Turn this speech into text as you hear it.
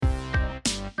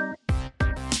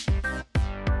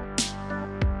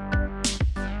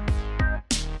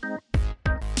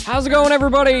How's it going,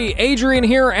 everybody? Adrian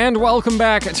here, and welcome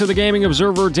back to the Gaming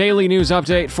Observer Daily News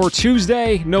Update for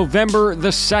Tuesday, November the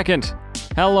 2nd.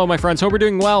 Hello, my friends. Hope you're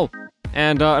doing well.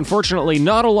 And unfortunately,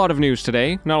 not a lot of news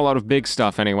today. Not a lot of big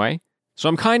stuff, anyway. So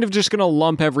I'm kind of just going to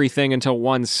lump everything into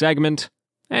one segment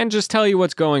and just tell you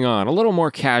what's going on a little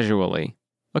more casually.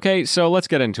 Okay, so let's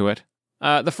get into it.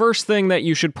 The first thing that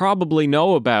you should probably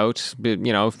know about,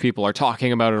 if people are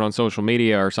talking about it on social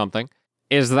media or something,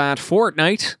 is that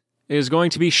Fortnite is going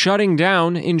to be shutting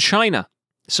down in China.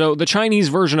 So the Chinese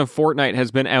version of Fortnite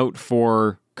has been out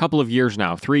for a couple of years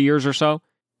now, 3 years or so,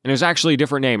 and it was actually a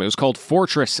different name. It was called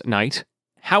Fortress Knight.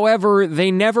 However, they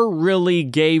never really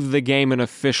gave the game an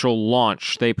official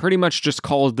launch. They pretty much just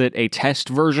called it a test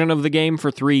version of the game for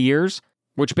 3 years,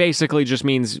 which basically just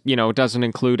means, it doesn't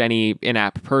include any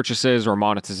in-app purchases or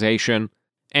monetization.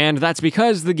 And that's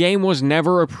because the game was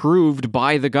never approved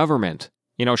by the government.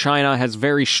 China has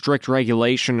very strict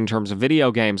regulation in terms of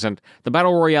video games, and the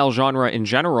Battle Royale genre in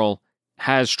general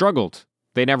has struggled.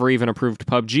 They never even approved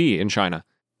PUBG in China,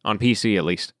 on PC at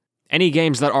least. Any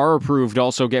games that are approved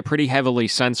also get pretty heavily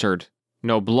censored.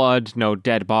 No blood, no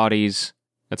dead bodies,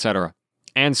 etc.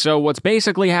 And so what's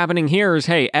basically happening here is,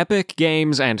 hey, Epic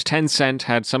Games and Tencent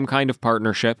had some kind of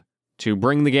partnership to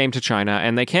bring the game to China,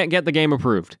 and they can't get the game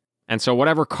approved. And so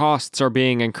whatever costs are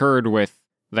being incurred with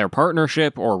their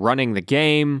partnership or running the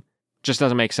game just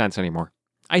doesn't make sense anymore.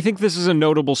 I think this is a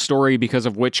notable story because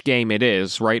of which game it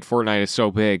is, right? Fortnite is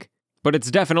so big. But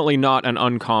it's definitely not an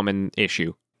uncommon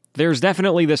issue. There's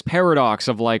definitely this paradox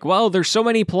of there's so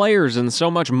many players and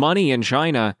so much money in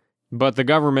China, but the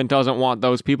government doesn't want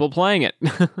those people playing it.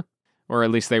 Or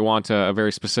at least they want a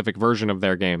very specific version of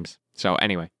their games. So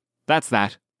anyway, that's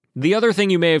that. The other thing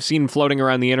you may have seen floating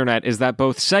around the internet is that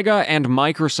both Sega and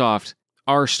Microsoft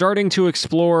are starting to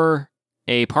explore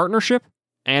a partnership,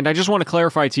 and I just want to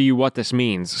clarify to you what this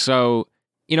means. So,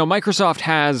 Microsoft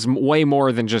has way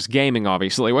more than just gaming,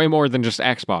 obviously, way more than just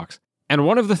Xbox. And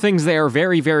one of the things they are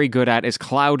very, very good at is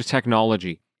cloud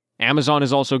technology. Amazon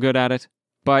is also good at it,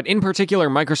 but in particular,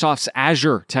 Microsoft's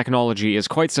Azure technology is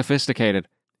quite sophisticated.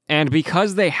 And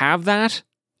because they have that,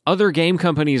 other game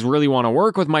companies really want to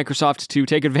work with Microsoft to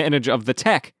take advantage of the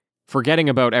tech, forgetting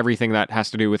about everything that has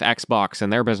to do with Xbox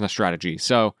and their business strategy.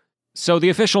 So the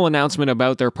official announcement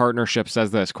about their partnership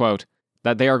says this, quote,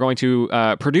 that they are going to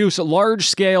produce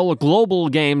large-scale global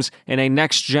games in a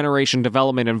next-generation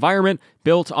development environment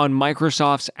built on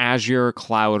Microsoft's Azure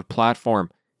cloud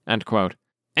platform, end quote.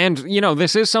 And,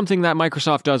 this is something that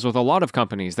Microsoft does with a lot of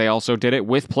companies. They also did it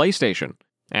with PlayStation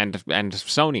and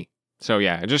Sony. So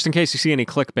yeah, just in case you see any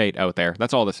clickbait out there,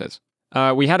 that's all this is.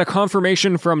 We had a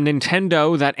confirmation from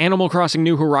Nintendo that Animal Crossing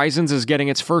New Horizons is getting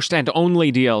its first and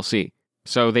only DLC.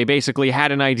 So they basically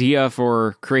had an idea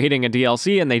for creating a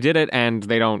DLC, and they did it, and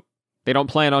they don't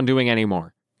plan on doing any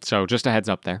more. So just a heads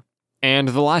up there. And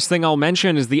the last thing I'll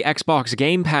mention is the Xbox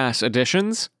Game Pass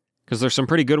editions, because there's some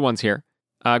pretty good ones here.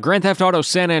 Grand Theft Auto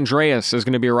San Andreas is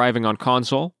going to be arriving on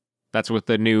console. That's with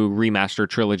the new remastered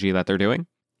trilogy that they're doing.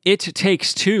 It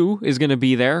Takes Two is going to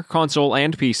be there, console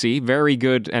and PC. Very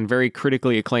good and very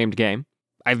critically acclaimed game.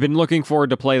 I've been looking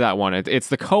forward to play that one. It's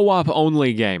the co-op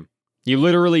only game. You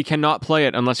literally cannot play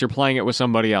it unless you're playing it with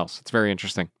somebody else. It's very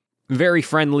interesting. Very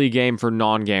friendly game for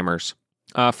non-gamers.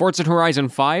 Forza Horizon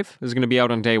 5 is going to be out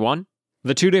on day one.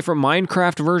 The 2 different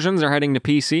Minecraft versions are heading to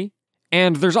PC.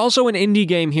 And there's also an indie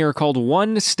game here called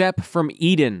One Step from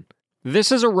Eden.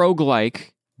 This is a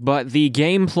roguelike, but the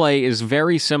gameplay is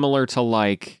very similar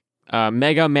to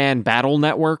Mega Man Battle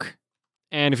Network.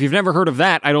 And if you've never heard of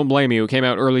that, I don't blame you. It came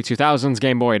out early 2000s,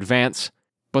 Game Boy Advance.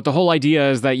 But the whole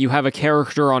idea is that you have a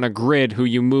character on a grid who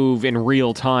you move in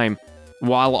real time,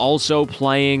 while also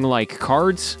playing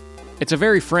cards. It's a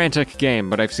very frantic game,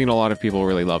 but I've seen a lot of people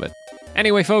really love it.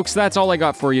 Anyway, folks, that's all I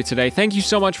got for you today. Thank you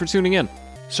so much for tuning in.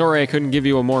 Sorry I couldn't give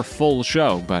you a more full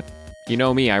show, but you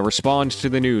know me, I respond to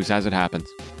the news as it happens.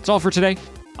 That's all for today.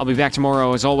 I'll be back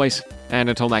tomorrow as always, and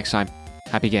until next time,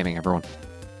 happy gaming, everyone.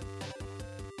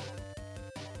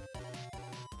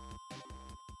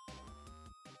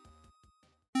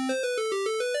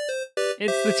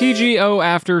 It's the TGO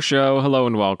After Show. Hello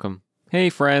and welcome.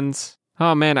 Hey, friends.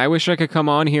 Oh man, I wish I could come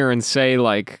on here and say,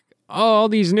 all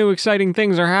these new exciting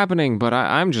things are happening, but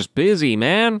I'm just busy,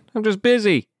 man. I'm just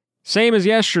busy. Same as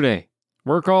yesterday.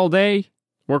 Work all day,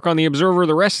 work on the Observer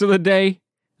the rest of the day.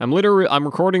 I'm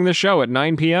recording this show at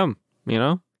 9 p.m.,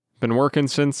 Been working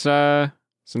since 10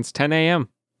 a.m.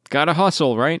 Gotta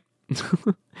hustle, right?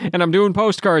 And I'm doing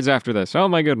postcards after this. Oh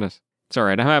my goodness. It's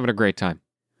alright, I'm having a great time.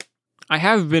 I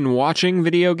have been watching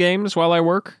video games while I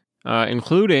work,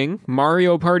 including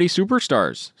Mario Party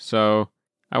Superstars. So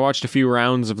I watched a few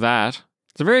rounds of that.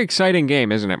 It's a very exciting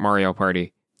game, isn't it, Mario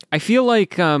Party? I feel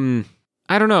like, I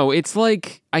don't know, it's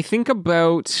like, I think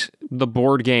about the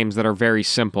board games that are very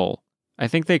simple. I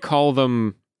think they call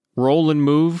them roll and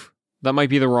move. That might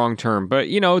be the wrong term, but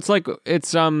it's like,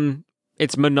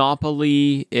 it's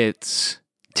Monopoly, it's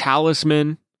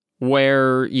Talisman,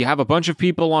 where you have a bunch of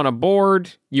people on a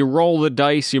board, you roll the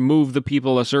dice, you move the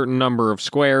people a certain number of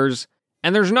squares,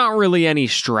 and there's not really any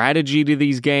strategy to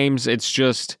these games, it's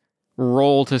just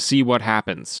roll to see what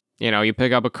happens. You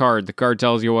pick up a card, the card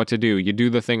tells you what to do, you do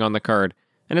the thing on the card,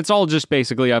 and it's all just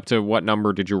basically up to what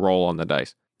number did you roll on the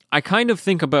dice. I kind of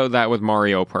think about that with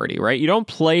Mario Party, right? You don't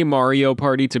play Mario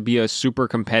Party to be a super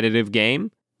competitive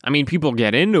game. I mean, people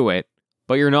get into it,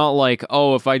 but you're not like,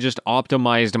 oh, if I just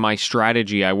optimized my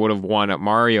strategy, I would have won at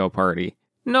Mario Party.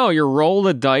 No, you roll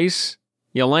the dice,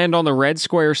 you land on the red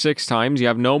square 6 times, you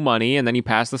have no money, and then you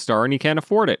pass the star and you can't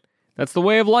afford it. That's the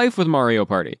way of life with Mario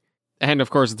Party. And of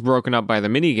course, it's broken up by the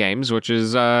mini-games, which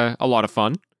is a lot of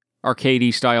fun.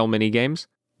 Arcade-style mini-games.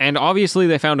 And obviously,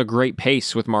 they found a great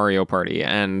pace with Mario Party,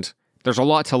 and there's a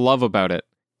lot to love about it.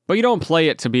 But you don't play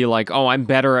it to be like, oh, I'm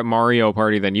better at Mario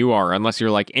Party than you are, unless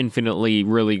you're like infinitely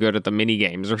really good at the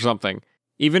mini-games or something.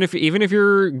 Even if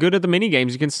you're good at the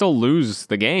mini-games, you can still lose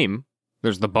the game.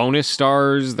 There's the bonus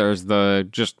stars, there's the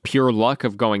just pure luck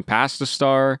of going past a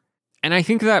star. And I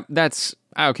think that's,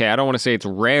 okay, I don't want to say it's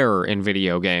rare in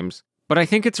video games, but I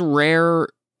think it's rare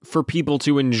for people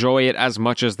to enjoy it as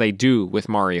much as they do with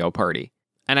Mario Party.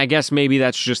 And I guess maybe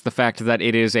that's just the fact that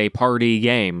it is a party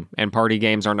game, and party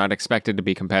games are not expected to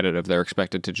be competitive, they're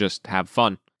expected to just have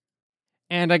fun.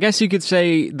 And I guess you could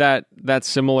say that that's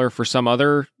similar for some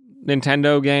other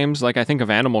Nintendo games, like I think of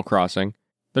Animal Crossing.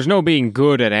 There's no being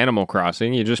good at Animal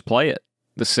Crossing, you just play it.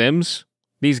 The Sims?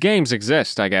 These games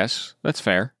exist, I guess. That's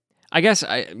fair. I guess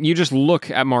you just look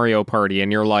at Mario Party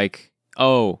and you're like,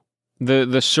 oh,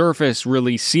 the surface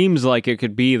really seems like it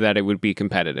could be that it would be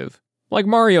competitive. Like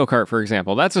Mario Kart, for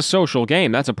example. That's a social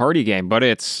game, that's a party game, but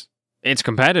it's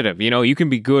competitive. You can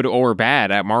be good or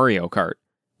bad at Mario Kart.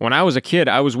 When I was a kid,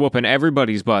 I was whooping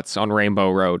everybody's butts on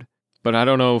Rainbow Road. But I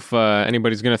don't know if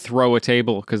anybody's going to throw a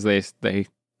table because they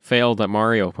failed at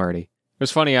Mario Party. It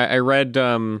was funny, I read,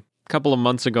 a couple of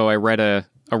months ago, I read a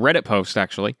Reddit post,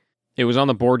 actually. It was on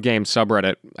the board game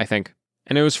subreddit, I think.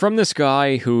 And it was from this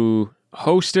guy who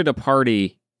hosted a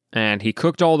party, and he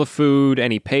cooked all the food,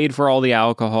 and he paid for all the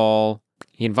alcohol.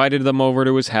 He invited them over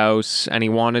to his house, and he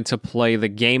wanted to play the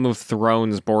Game of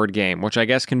Thrones board game, which I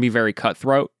guess can be very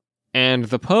cutthroat. And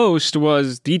the post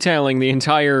was detailing the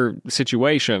entire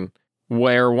situation,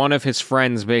 where one of his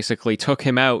friends basically took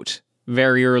him out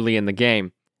very early in the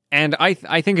game. And I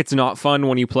think it's not fun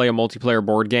when you play a multiplayer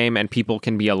board game and people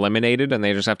can be eliminated and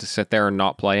they just have to sit there and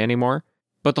not play anymore.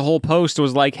 But the whole post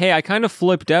was like, hey, I kind of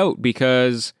flipped out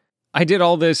because I did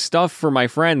all this stuff for my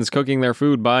friends, cooking their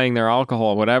food, buying their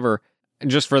alcohol, whatever,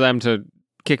 just for them to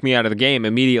kick me out of the game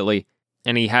immediately.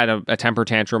 And he had a temper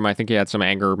tantrum. I think he had some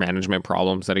anger management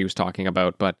problems that he was talking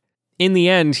about. But in the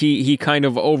end, he kind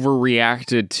of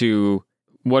overreacted to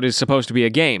what is supposed to be a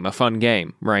game, a fun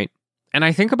game, right? And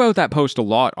I think about that post a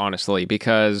lot, honestly,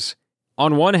 because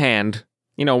on one hand,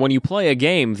 when you play a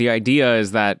game, the idea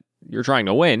is that you're trying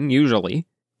to win, usually,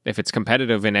 if it's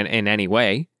competitive in any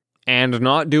way, and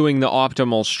not doing the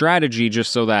optimal strategy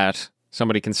just so that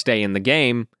somebody can stay in the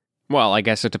game. Well, I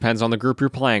guess it depends on the group you're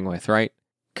playing with, right?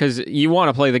 Because you want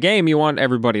to play the game, you want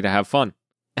everybody to have fun.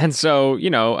 And so,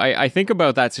 I think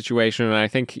about that situation, and I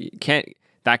think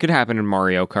that could happen in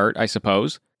Mario Kart, I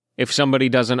suppose. If somebody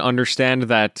doesn't understand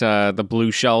that the blue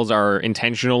shells are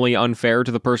intentionally unfair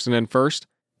to the person in first,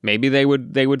 maybe they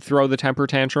would throw the temper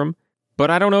tantrum. But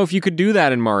I don't know if you could do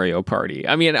that in Mario Party.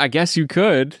 I mean, I guess you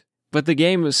could, but the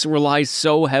game relies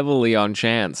so heavily on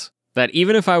chance that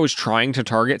even if I was trying to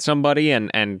target somebody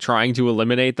and trying to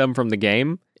eliminate them from the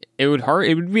game, it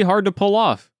would be hard to pull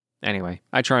off. Anyway,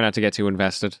 I try not to get too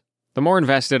invested. The more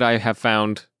invested I have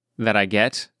found that I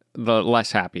get, the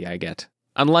less happy I get.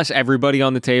 Unless everybody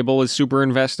on the table is super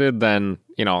invested, then,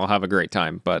 I'll have a great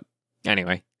time. But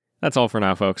anyway, that's all for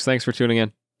now, folks. Thanks for tuning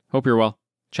in. Hope you're well.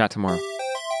 Chat tomorrow.